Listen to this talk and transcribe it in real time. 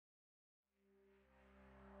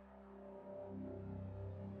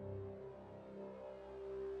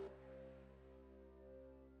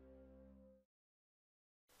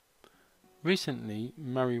Recently,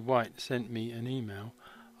 Murray White sent me an email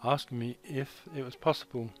asking me if it was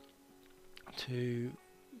possible to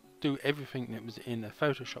do everything that was in a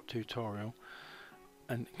Photoshop tutorial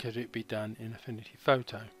and could it be done in Affinity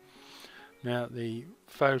Photo. Now the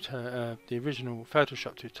original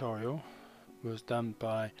Photoshop tutorial was done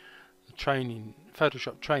by the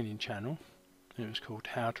Photoshop training channel. It was called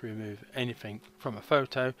How to Remove Anything from a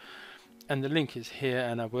Photo, and the link is here,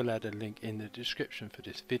 and I will add a link in the description for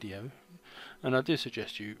this video. And I do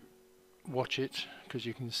suggest you watch it because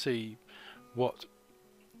you can see what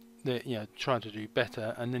they're trying to do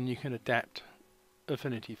better, and then you can adapt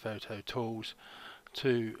Affinity Photo tools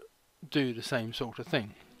to do the same sort of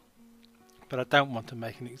thing. But I don't want to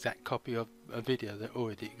make an exact copy of a video that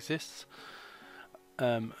already exists,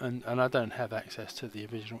 and I don't have access to the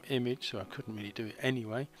original image, so I couldn't really do it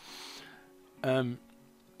anyway.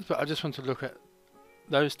 But I just want to look at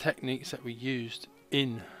those techniques that we used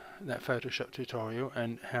in that Photoshop tutorial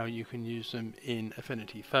and how you can use them in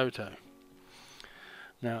Affinity Photo.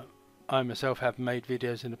 Now, I myself have made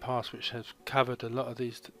videos in the past which have covered a lot of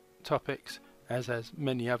these topics, as has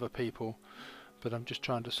many other people, but I'm just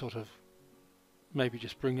trying to sort of maybe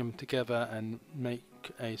just bring them together and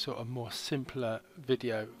make a sort of more simpler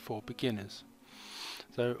video for beginners.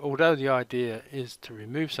 So although the idea is to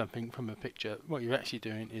remove something from a picture, what you're actually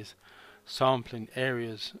doing is sampling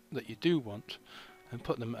areas that you do want and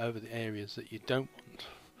put them over the areas that you don't want.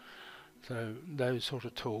 So those sort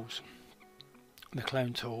of tools, the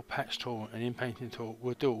Clone tool, Patch tool and InPainting tool,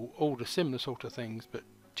 will do all the similar sort of things but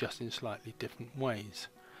just in slightly different ways.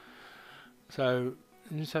 So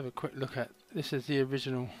let's have a quick look at this. Is the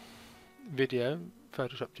original video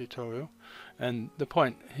Photoshop tutorial, and the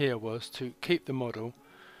point here was to keep the model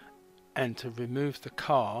and to remove the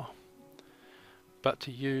car, but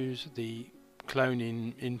to use the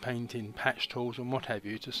cloning, in-painting, patch tools and what have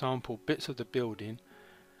you to sample bits of the building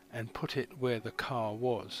and put it where the car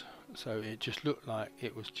was, so it just looked like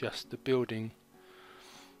it was just the building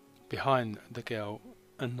behind the girl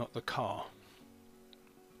and not the car.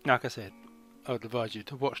 Like I said, I would advise you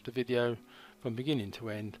to watch the video from beginning to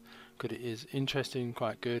end because it is interesting,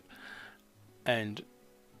 quite good, and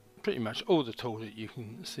pretty much all the tools that you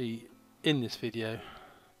can see in this video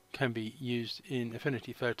can be used in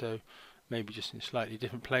Affinity Photo, maybe just in slightly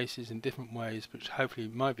different places in different ways, but hopefully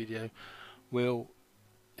my video will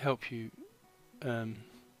help you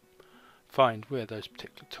find where those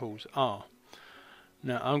particular tools are.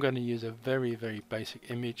 Now I'm going to use a very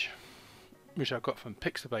basic image which I got from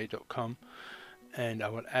Pixabay.com, and I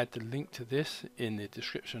will add the link to this in the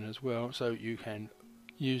description as well, so you can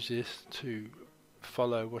use this to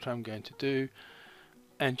follow what I'm going to do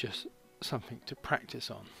and just something to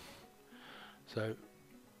practice on. So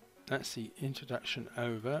that's the introduction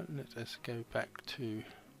over. Let us go back to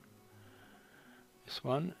this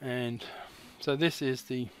one, and so this is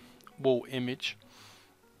the wall image,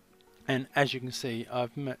 and as you can see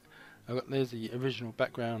there's the original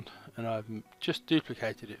background, and I've just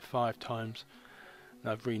duplicated it 5 times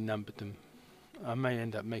and I've renumbered them. I may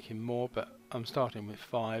end up making more, but I'm starting with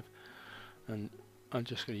 5, and I'm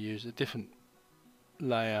just going to use a different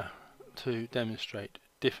layer to demonstrate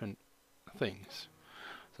different things.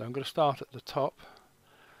 So I'm going to start at the top,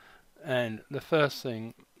 and the first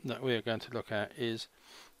thing that we are going to look at is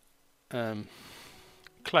cloning.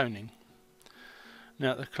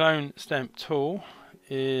 Now the clone stamp tool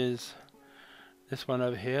is this one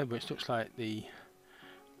over here, which looks like the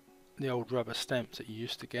old rubber stamps that you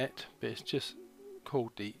used to get, but it's just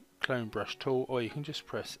called the clone brush tool, or you can just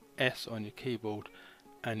press S on your keyboard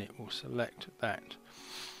and it will select that.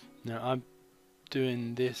 Now I'm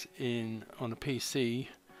doing this on a PC.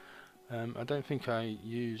 I don't think I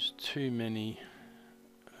use too many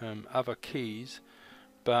other keys,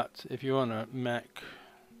 but if you're on a Mac,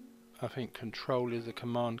 I think Control is a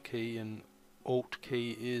command key and Alt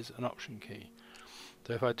key is an option key.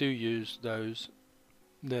 So if I do use those,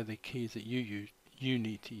 they're the keys that you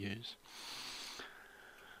need to use.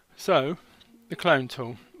 So the clone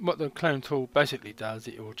tool, what the clone tool basically does,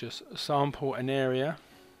 it will just sample an area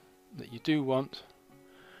that you do want,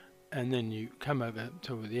 and then you come over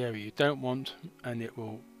to the area you don't want, and it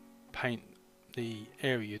will paint the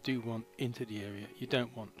area you do want into the area you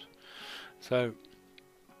don't want. So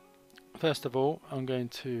first of all, I've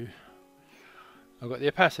got the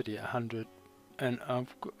opacity at 100, and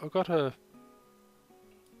I've got a,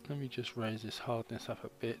 let me just raise this hardness up a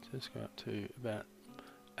bit, let's go up to about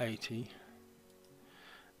 80,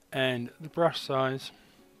 and the brush size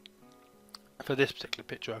for this particular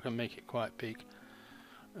picture I can make it quite big,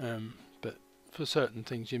 but for certain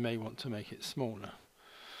things you may want to make it smaller.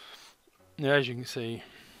 Now as you can see,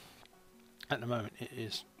 at the moment it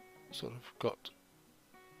is sort of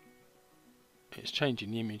it's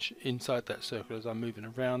changing the image inside that circle as I'm moving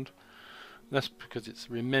around. That's because it's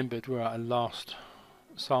remembered where I last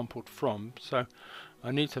sampled from, so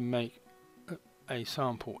I need to make a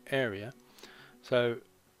sample area. So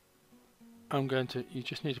you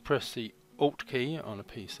just need to press the Alt key on a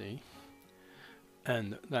PC,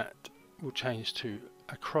 and that will change to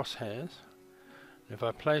a crosshairs. If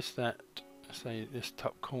I place that, say this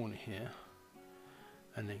top corner here,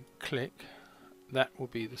 and then click, that will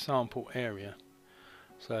be the sample area.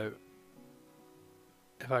 So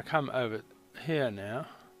if I come over here now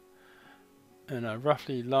and I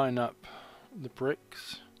roughly line up the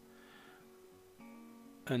bricks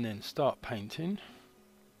and then start painting,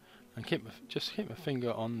 and just keep my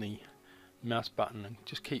finger on the mouse button and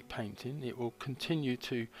just keep painting, it will continue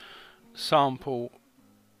to sample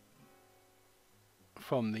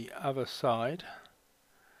from the other side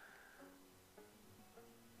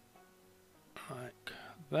like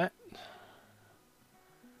that.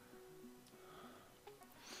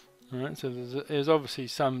 Alright, so there's obviously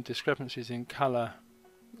some discrepancies in colour,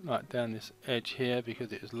 like down this edge here,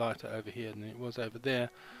 because it was lighter over here than it was over there,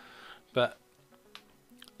 but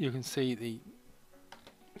you can see the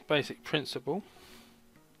basic principle.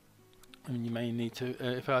 And you may need to,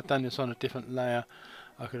 if I had done this on a different layer,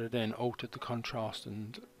 I could have then altered the contrast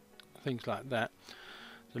and things like that.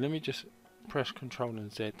 So let me just press Ctrl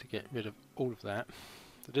and Z to get rid of all of that.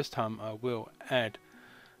 So this time I will add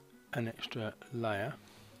an extra layer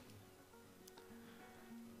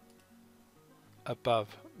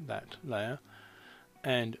above that layer,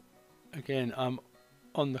 and again I'm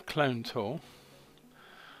on the clone tool.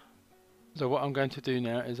 So what I'm going to do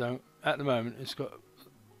now is, at the moment it's got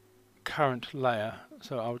current layer,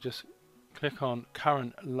 so I'll just click on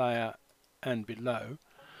current layer and below.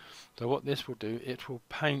 So what this will do, it will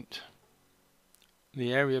paint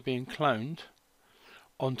the area being cloned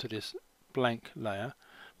onto this blank layer,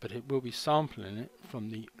 but it will be sampling it from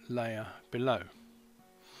the layer below.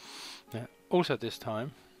 Now, also this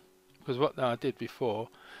time, because what I did before,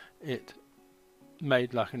 it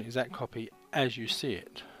made like an exact copy as you see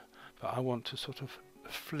it, but I want to sort of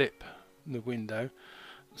flip the window,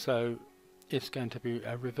 so it's going to be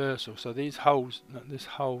a reversal. So these holes, this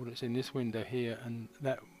hole that's in this window here and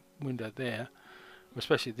that window there,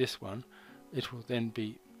 especially this one, it will then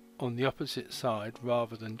be on the opposite side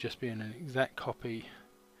rather than just being an exact copy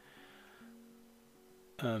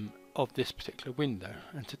of this particular window.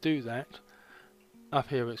 And to do that, up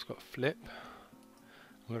here it's got flip,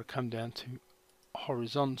 I'm going to come down to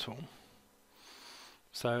horizontal.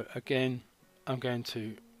 So again I'm going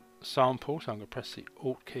to sample, so I'm going to press the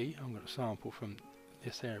Alt key, I'm going to sample from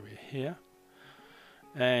this area here,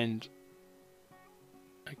 and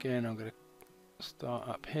again I'm going to start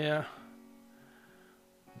up here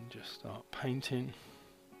and just start painting.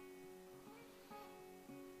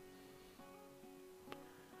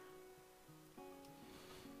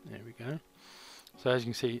 There we go. So as you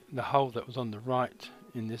can see, the hole that was on the right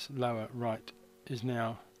in this lower right is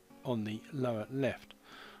now on the lower left.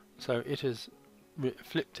 So it has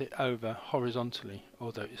flipped it over horizontally,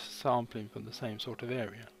 although it's sampling from the same sort of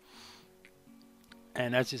area.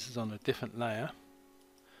 And as this is on a different layer,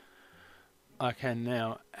 I can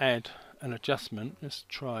now add an adjustment. Let's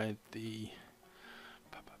try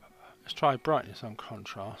brightness on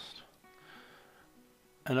contrast.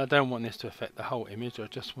 And I don't want this to affect the whole image, I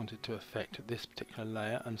just want it to affect this particular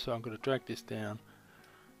layer, and so I'm going to drag this down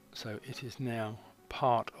so it is now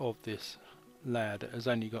part of this layer that has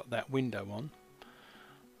only got that window on.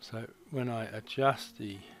 So when I adjust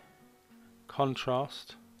the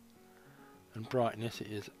contrast and brightness,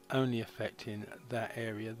 it is only affecting that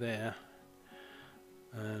area there.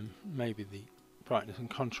 Maybe the brightness and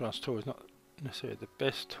contrast tool is not necessarily the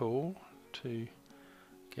best tool to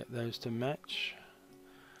get those to match.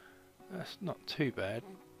 That's not too bad.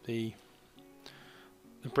 The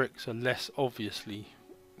bricks are less obviously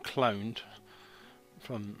cloned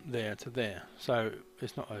from there to there, so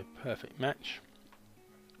it's not a perfect match.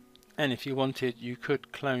 And if you wanted, you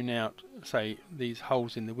could clone out, say, these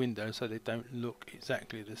holes in the window so they don't look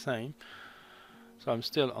exactly the same. So I'm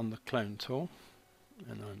still on the clone tool,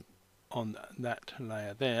 and I'm on that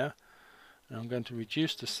layer there, and I'm going to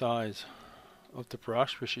reduce the size of the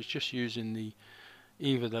brush, which is just using the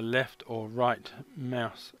either the left or right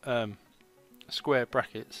mouse square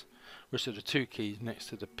brackets, which are the two keys next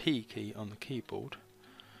to the P key on the keyboard.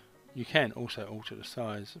 You can also alter the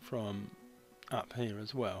size from up here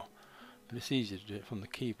as well, but it's easier to do it from the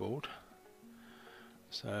keyboard.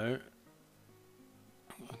 So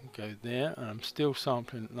I can go there, and I'm still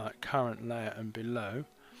sampling like current layer and below,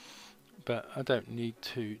 but I don't need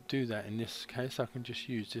to do that in this case. I can just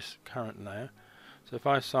use this current layer. So if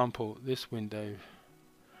I sample this window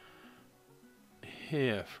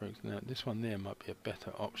here, for example, this one there might be a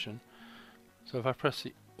better option. So if I press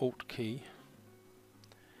the Alt key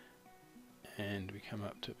and we come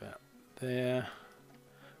up to about there,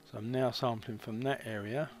 so I'm now sampling from that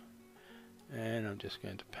area, and I'm just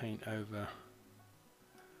going to paint over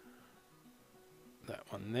that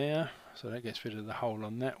one there, so that gets rid of the hole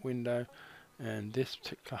on that window. And this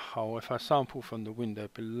particular hole, if I sample from the window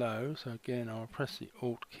below, so again I'll press the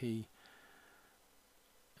Alt key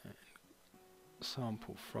and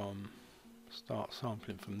sample from, start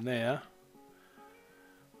sampling from there,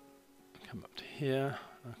 come up to here.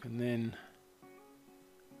 I can then,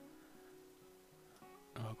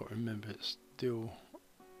 I've got to remember it's still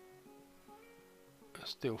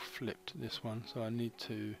flipped, this one, so I need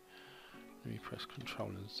to, let me press Ctrl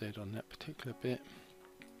and Z on that particular bit.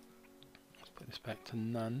 Let's put this back to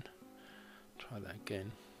none. Try that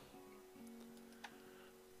again.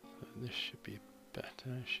 So this should be better.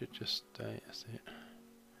 It should just stay. That's it.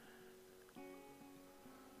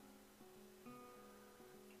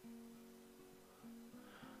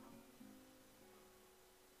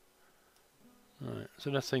 Right. So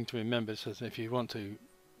that's the thing to remember. So if you want to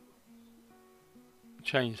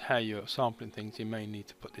change how you're sampling things, you may need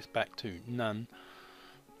to put this back to none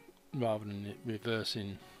rather than it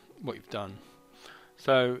reversing what you've done.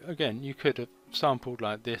 So again, you could have sampled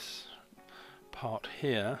like this part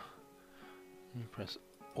here. You press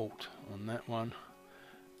Alt on that one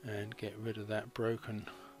and get rid of that broken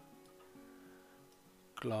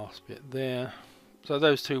glass bit there. So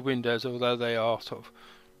those two windows, although they are sort of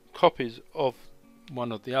copies of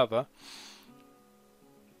one or the other,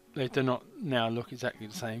 they do not now look exactly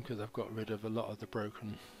the same because I've got rid of a lot of the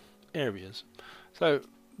broken areas. So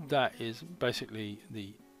that is basically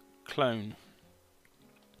the clone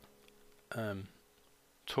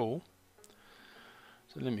tool.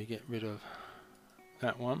 So let me get rid of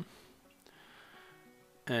that one,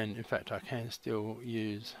 and in fact I can still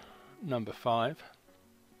use number 5.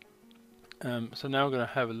 So now we're going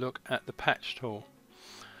to have a look at the patch tool.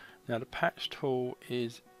 Now the patch tool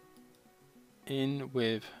is in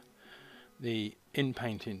with the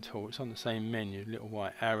InPainting tool. It's on the same menu, little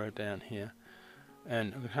white arrow down here,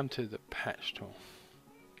 and I'm going to come to the patch tool.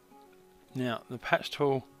 Now the patch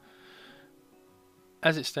tool,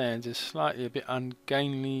 as it stands, is slightly a bit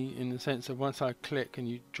ungainly in the sense that once I click and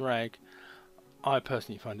you drag, I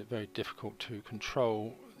personally find it very difficult to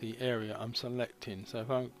control the area I'm selecting.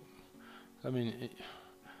 So if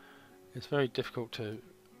it's very difficult to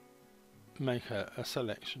make a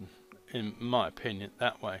selection, in my opinion,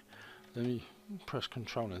 that way. Let me press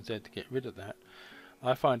Ctrl and Z to get rid of that.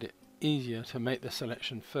 I find it easier to make the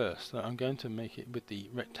selection first, so I'm going to make it with the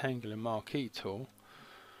rectangular marquee tool,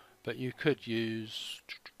 but you could use,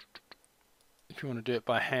 if you want to do it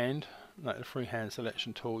by hand, like the freehand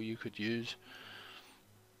selection tool, you could use,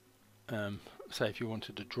 say if you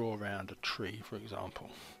wanted to draw around a tree, for example,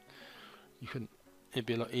 it'd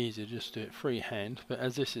be a lot easier just to do it freehand, but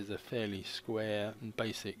as this is a fairly square and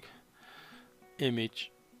basic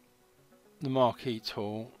image, the marquee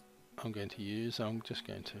tool I'm going to use, I'm just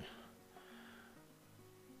going to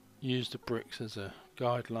use the bricks as a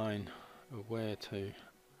guideline of where to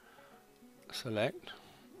select.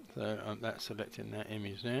 So that's selecting that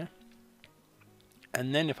image there,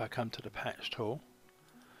 and then if I come to the patch tool,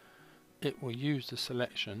 it will use the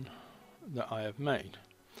selection that I have made.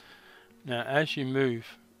 Now as you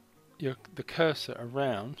move the cursor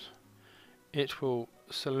around, it will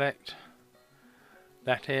select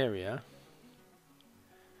that area,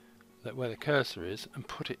 where the cursor is, and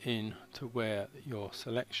put it in to where your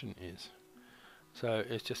selection is. So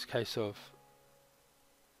it's just a case of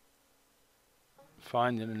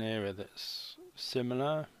finding an area that's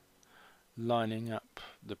similar, lining up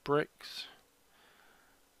the bricks.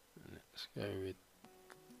 Let's go with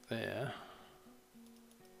there,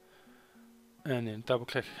 and then double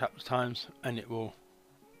click a couple of times and it will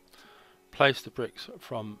place the bricks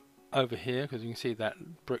from over here, because you can see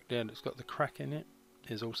that brick there that's got the crack in it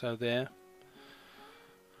is also there.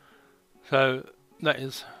 So that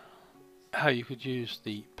is how you could use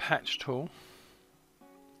the patch tool.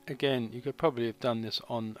 Again, you could probably have done this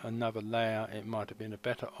on another layer, it might have been a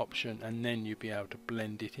better option, and then you'd be able to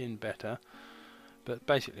blend it in better, but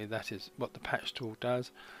basically that is what the patch tool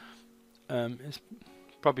does. It's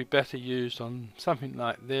probably better used on something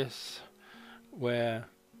like this, where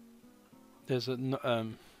there's not a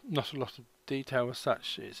lot of detail as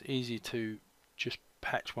such. It's easy to just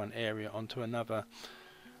patch one area onto another.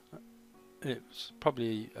 It's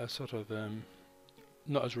probably a sort of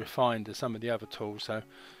not as refined as some of the other tools. So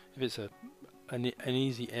if it's an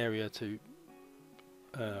easy area to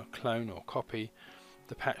clone or copy,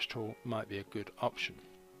 the patch tool might be a good option.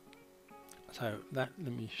 So let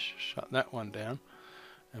me shut that one down,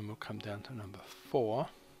 and we'll come down to number 4.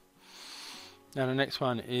 Now the next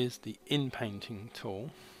one is the InPainting tool.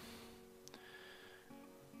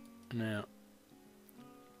 Now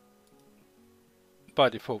by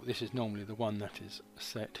default this is normally the one that is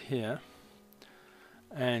set here,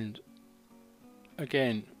 and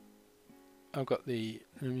again I've got the,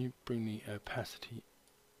 let me bring the opacity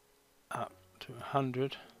up to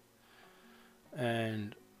 100,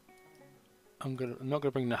 and I'm not going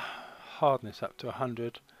to bring the hardness up to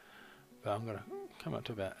 100, but I'm going to come up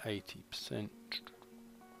to about 80%,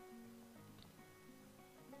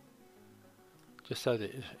 just so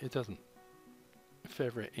that it doesn't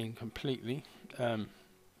feather it in completely.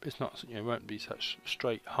 It's not, it won't be such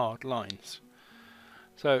straight hard lines.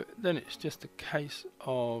 So then it's just a case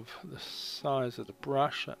of the size of the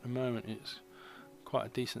brush. At the moment it's quite a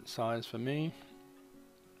decent size for me,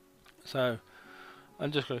 so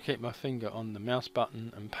I'm just going to keep my finger on the mouse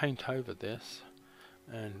button and paint over this,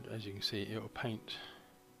 and as you can see it will paint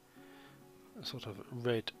a sort of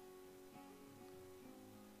red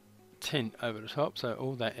tint over the top, so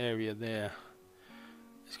all that area there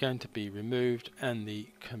is going to be removed, and the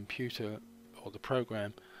computer or the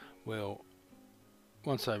program will,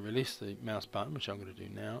 once I release the mouse button, which I'm going to do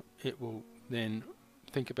now, it will then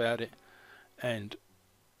think about it and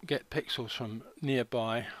get pixels from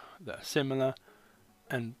nearby that are similar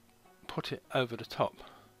and put it over the top.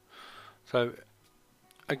 So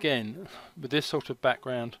again, with this sort of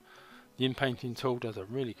background, the InPainting tool does a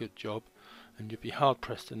really good job, and you'd be hard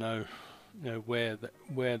pressed to know where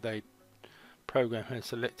the program has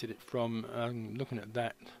selected it from. I'm looking at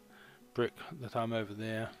that brick that I'm over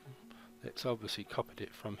there. It's obviously copied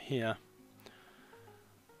it from here.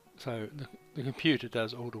 So the computer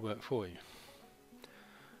does all the work for you.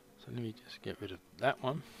 So let me just get rid of that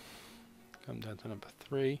one. Come down to number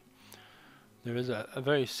 3. There is a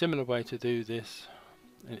very similar way to do this,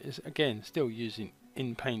 and it is again still using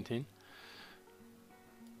InPainting,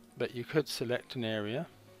 but you could select an area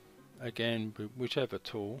again with whichever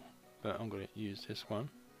tool, but I'm going to use this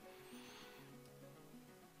one.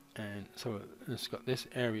 And so it's got this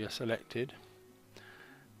area selected,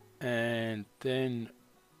 and then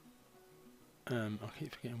I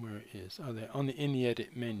keep forgetting where it is. Oh, there on in the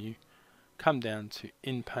edit menu, come down to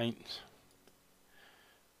InPaint,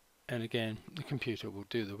 and again the computer will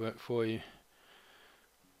do the work for you.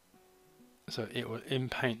 So it will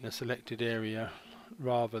InPaint the selected area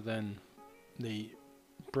rather than the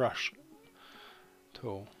brush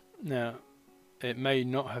tool. Now it may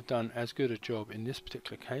not have done as good a job in this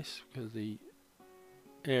particular case because the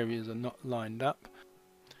areas are not lined up.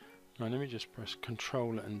 Now let me just press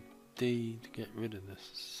Control and D to get rid of this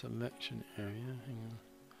selection area. Hang on.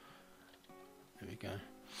 There we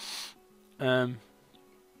go.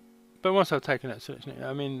 But once I've taken that selection,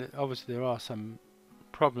 I mean obviously there are some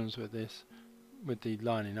problems with this, with the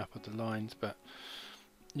lining up of the lines, but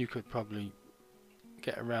you could probably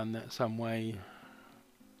get around that some way.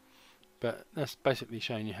 But that's basically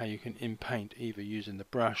showing you how you can InPaint either using the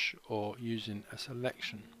brush or using a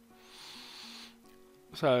selection.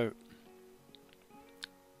 So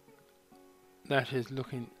that is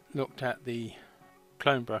looked at the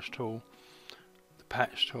clone brush tool, the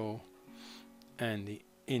patch tool, and the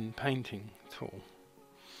InPainting tool.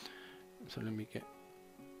 So let me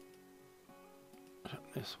shut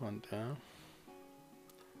this one down.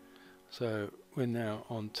 So we're now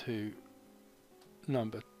on to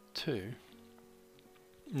number 2.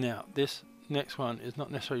 Now this next one is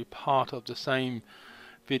not necessarily part of the same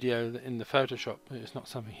video that in the Photoshop. It's not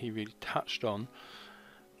something he really touched on,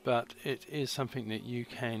 but it is something that you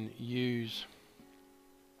can use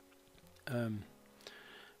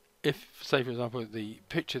if, say for example, the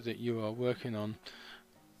picture that you are working on,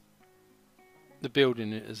 the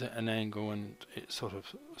building is at an angle and it sort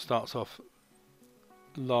of starts off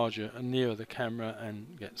larger and nearer the camera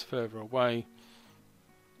and gets further away.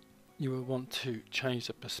 You will want to change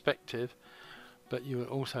the perspective, but you will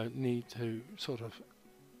also need to sort of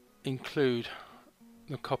include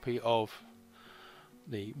the copy of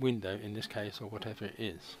the window in this case, or whatever it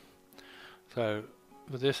is. So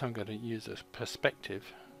for this I'm going to use a perspective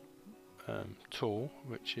tool,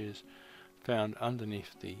 which is found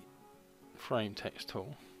underneath the frame text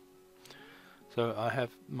tool. So I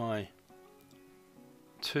have my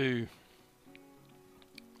 2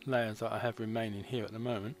 layers that I have remaining here at the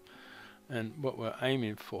moment, and what we're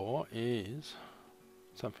aiming for is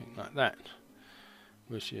something like that,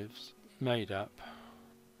 which is made up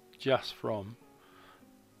just from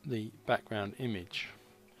the background image.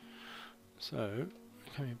 So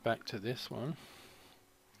coming back to this one,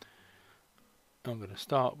 I'm going to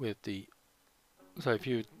start with the, so if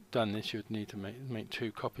you'd done this, you'd need to make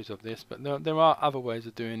 2 copies of this, but there are other ways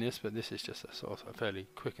of doing this, but this is just a sort of a fairly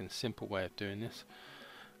quick and simple way of doing this.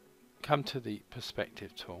 Come to the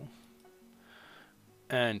perspective tool,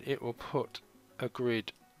 and it will put a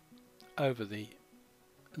grid over the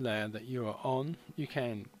layer that you are on. You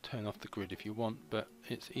can turn off the grid if you want, but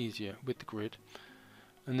it's easier with the grid.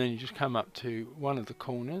 And then you just come up to one of the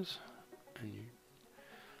corners and you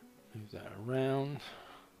move that around.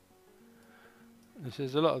 This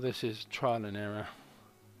is a lot of this is trial and error,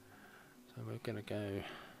 so we're going to go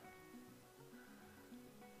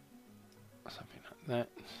something like that.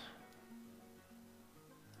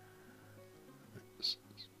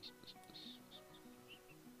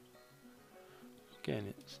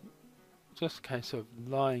 Again, it's just a case of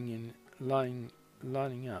lining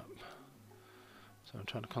up. So I'm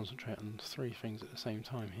trying to concentrate on 3 things at the same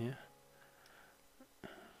time here.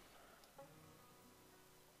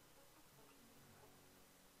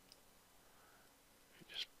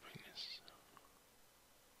 Just bring this.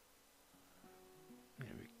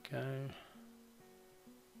 There we go.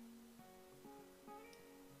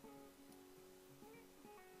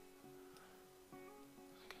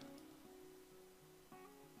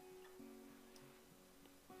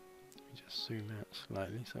 Just zoom out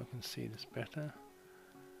slightly so I can see this better.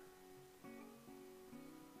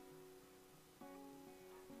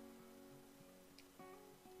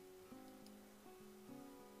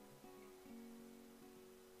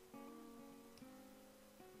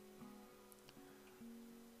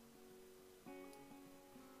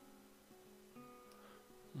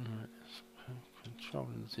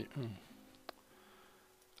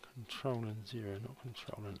 Control and 0, not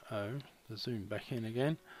Control and O, to zoom back in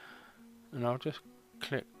again, and I'll just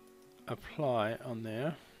click apply on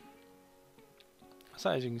there. So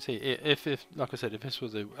as you can see, if like I said, if this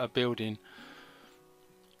was a building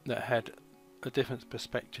that had a different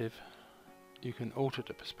perspective, you can alter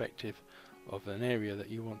the perspective of an area that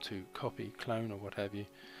you want to copy, clone, or what have you.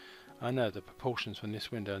 I know the proportions from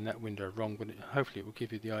this window and that window are wrong, but hopefully it will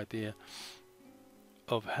give you the idea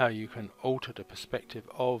of how you can alter the perspective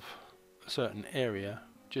of a certain area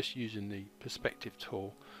just using the perspective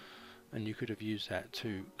tool, and you could have used that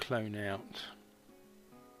to clone out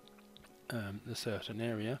the certain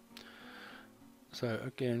area. So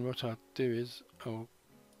again, what I'll do is I'll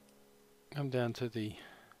come down to the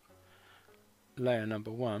layer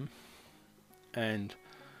number 1, and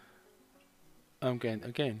I'm going to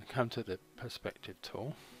again come to the perspective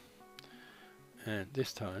tool, and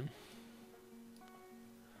this time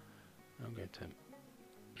I'm going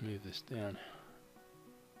to move this down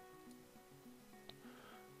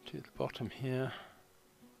to the bottom here.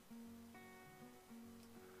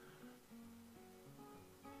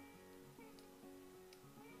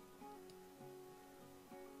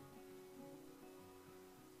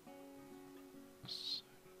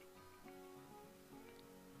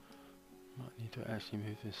 Might need to actually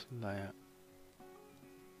move this layer.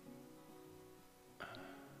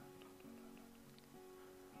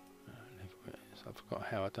 I forgot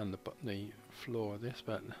how I've done the floor of this,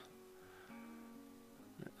 but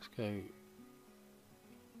let's go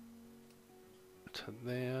to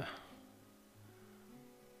there.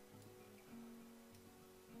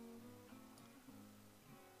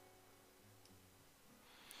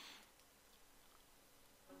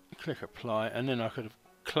 Click apply, and then I could have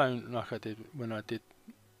cloned like I did when I did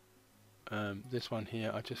this one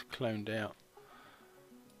here. I just cloned out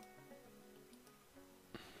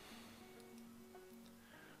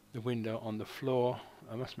the window on the floor.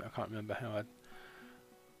 I must admit I can't remember how I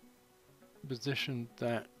positioned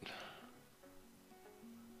that.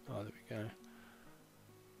 Oh, there we go.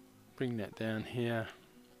 Bring that down here.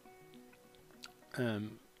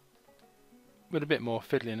 With a bit more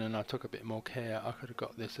fiddling, and I took a bit more care, I could have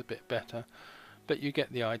got this a bit better. But you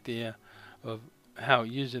get the idea of how,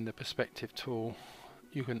 using the perspective tool,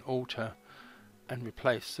 you can alter and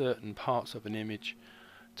replace certain parts of an image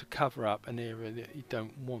to cover up an area that you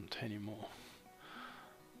don't want anymore.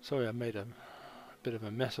 Sorry, I made a bit of a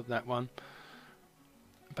mess of that one,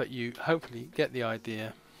 but you hopefully get the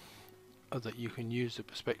idea of that you can use the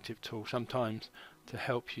perspective tool sometimes to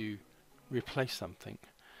help you replace something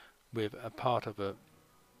with a part of the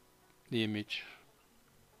image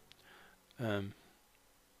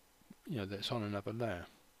that's on another layer.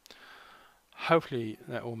 Hopefully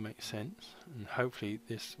that all makes sense, and hopefully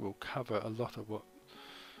this will cover a lot of what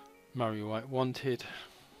Murray White wanted,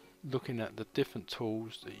 looking at the different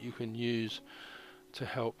tools that you can use to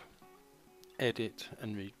help edit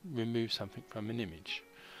and remove something from an image.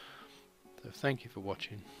 So thank you for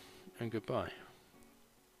watching, and goodbye.